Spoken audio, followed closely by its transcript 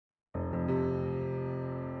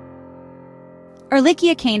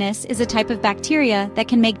Ehrlichia canis is a type of bacteria that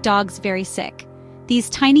can make dogs very sick. These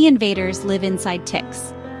tiny invaders live inside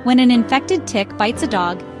ticks. When an infected tick bites a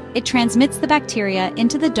dog, it transmits the bacteria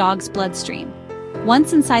into the dog's bloodstream.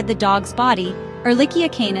 Once inside the dog's body,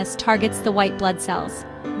 Ehrlichia canis targets the white blood cells.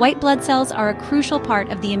 White blood cells are a crucial part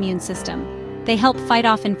of the immune system. They help fight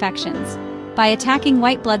off infections. By attacking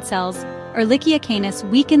white blood cells, Ehrlichia canis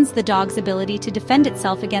weakens the dog's ability to defend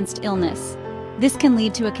itself against illness. This can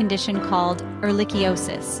lead to a condition called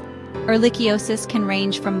ehrlichiosis. Ehrlichiosis can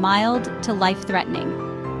range from mild to life-threatening.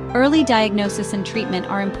 Early diagnosis and treatment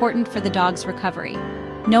are important for the dog's recovery.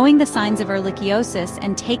 Knowing the signs of ehrlichiosis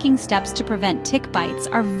and taking steps to prevent tick bites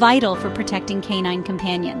are vital for protecting canine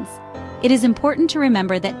companions. It is important to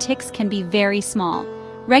remember that ticks can be very small.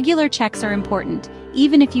 Regular checks are important,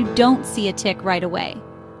 even if you don't see a tick right away.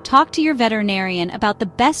 Talk to your veterinarian about the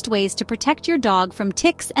best ways to protect your dog from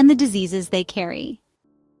ticks and the diseases they carry.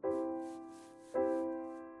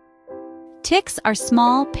 Ticks are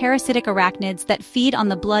small, parasitic arachnids that feed on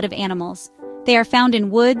the blood of animals. They are found in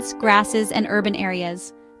woods, grasses, and urban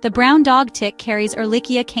areas. The brown dog tick carries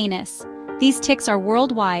Ehrlichia canis. These ticks are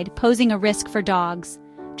worldwide, posing a risk for dogs.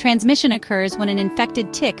 Transmission occurs when an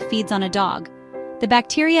infected tick feeds on a dog. The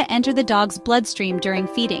bacteria enter the dog's bloodstream during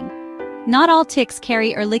feeding. Not all ticks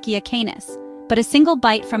carry Ehrlichia canis, but a single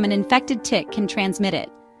bite from an infected tick can transmit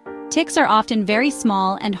it. Ticks are often very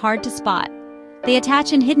small and hard to spot. They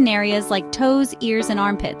attach in hidden areas like toes, ears, and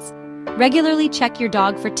armpits. Regularly check your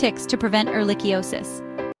dog for ticks to prevent ehrlichiosis.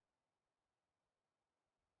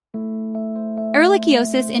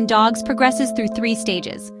 Ehrlichiosis in dogs progresses through 3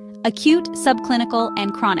 stages: acute, subclinical,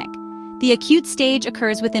 and chronic. The acute stage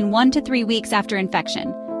occurs within 1 to 3 weeks after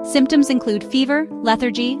infection. Symptoms include fever,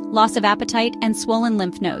 lethargy, loss of appetite, and swollen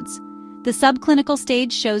lymph nodes. The subclinical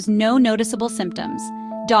stage shows no noticeable symptoms.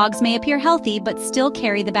 Dogs may appear healthy but still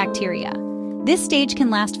carry the bacteria. This stage can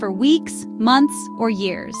last for weeks, months, or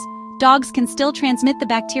years. Dogs can still transmit the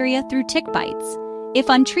bacteria through tick bites. If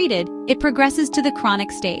untreated, it progresses to the chronic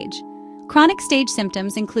stage. Chronic stage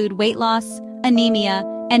symptoms include weight loss, anemia,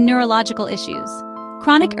 and neurological issues.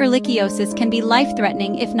 Chronic ehrlichiosis can be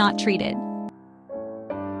life-threatening if not treated.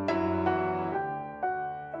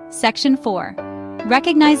 Section 4.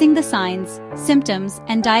 Recognizing the signs, symptoms,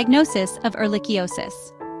 and diagnosis of ehrlichiosis.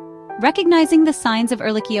 Recognizing the signs of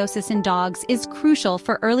ehrlichiosis in dogs is crucial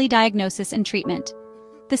for early diagnosis and treatment.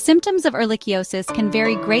 The symptoms of ehrlichiosis can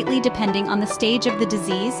vary greatly depending on the stage of the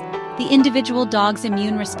disease, the individual dog's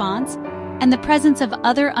immune response, and the presence of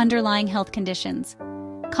other underlying health conditions.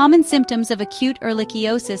 Common symptoms of acute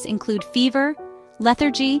ehrlichiosis include fever,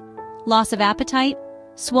 lethargy, loss of appetite,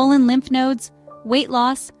 swollen lymph nodes, weight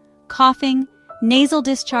loss, coughing, nasal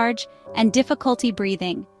discharge, and difficulty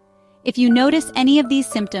breathing. If you notice any of these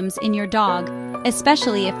symptoms in your dog,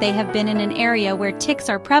 especially if they have been in an area where ticks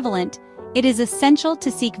are prevalent, it is essential to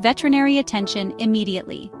seek veterinary attention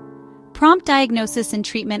immediately. Prompt diagnosis and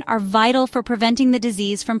treatment are vital for preventing the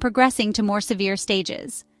disease from progressing to more severe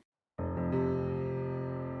stages.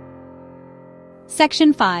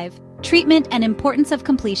 Section 5. Treatment and importance of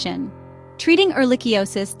completion. Treating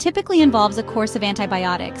ehrlichiosis typically involves a course of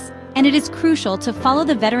antibiotics, and it is crucial to follow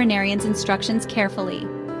the veterinarian's instructions carefully.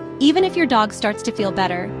 Even if your dog starts to feel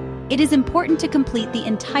better, it is important to complete the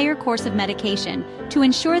entire course of medication to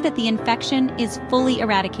ensure that the infection is fully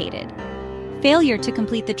eradicated. Failure to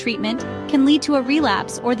complete the treatment can lead to a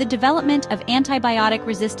relapse or the development of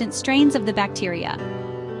antibiotic-resistant strains of the bacteria.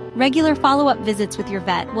 Regular follow-up visits with your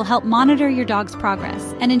vet will help monitor your dog's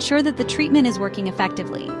progress and ensure that the treatment is working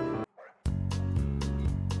effectively.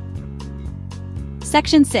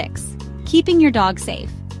 Section 6. Keeping your dog safe.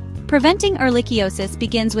 Preventing ehrlichiosis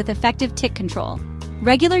begins with effective tick control.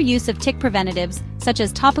 Regular use of tick preventatives, such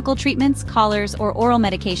as topical treatments, collars, or oral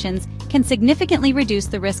medications, can significantly reduce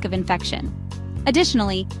the risk of infection.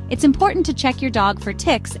 Additionally, it's important to check your dog for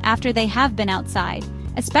ticks after they have been outside,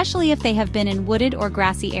 especially if they have been in wooded or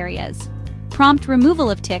grassy areas. Prompt removal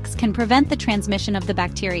of ticks can prevent the transmission of the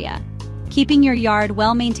bacteria. Keeping your yard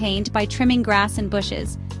well maintained by trimming grass and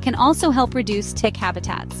bushes can also help reduce tick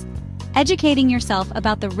habitats. Educating yourself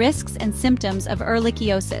about the risks and symptoms of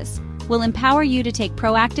ehrlichiosis will empower you to take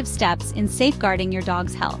proactive steps in safeguarding your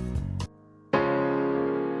dog's health.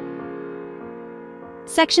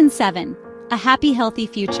 Section 7. A happy, healthy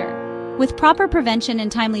future. With proper prevention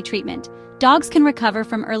and timely treatment, dogs can recover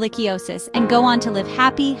from ehrlichiosis and go on to live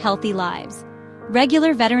happy, healthy lives.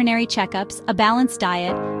 Regular veterinary checkups, a balanced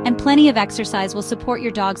diet, and plenty of exercise will support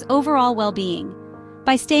your dog's overall well-being.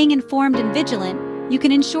 By staying informed and vigilant, you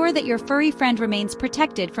can ensure that your furry friend remains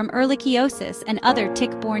protected from ehrlichiosis and other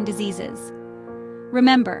tick-borne diseases.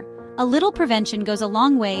 Remember, A little prevention goes a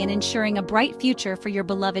long way in ensuring a bright future for your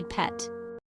beloved pet.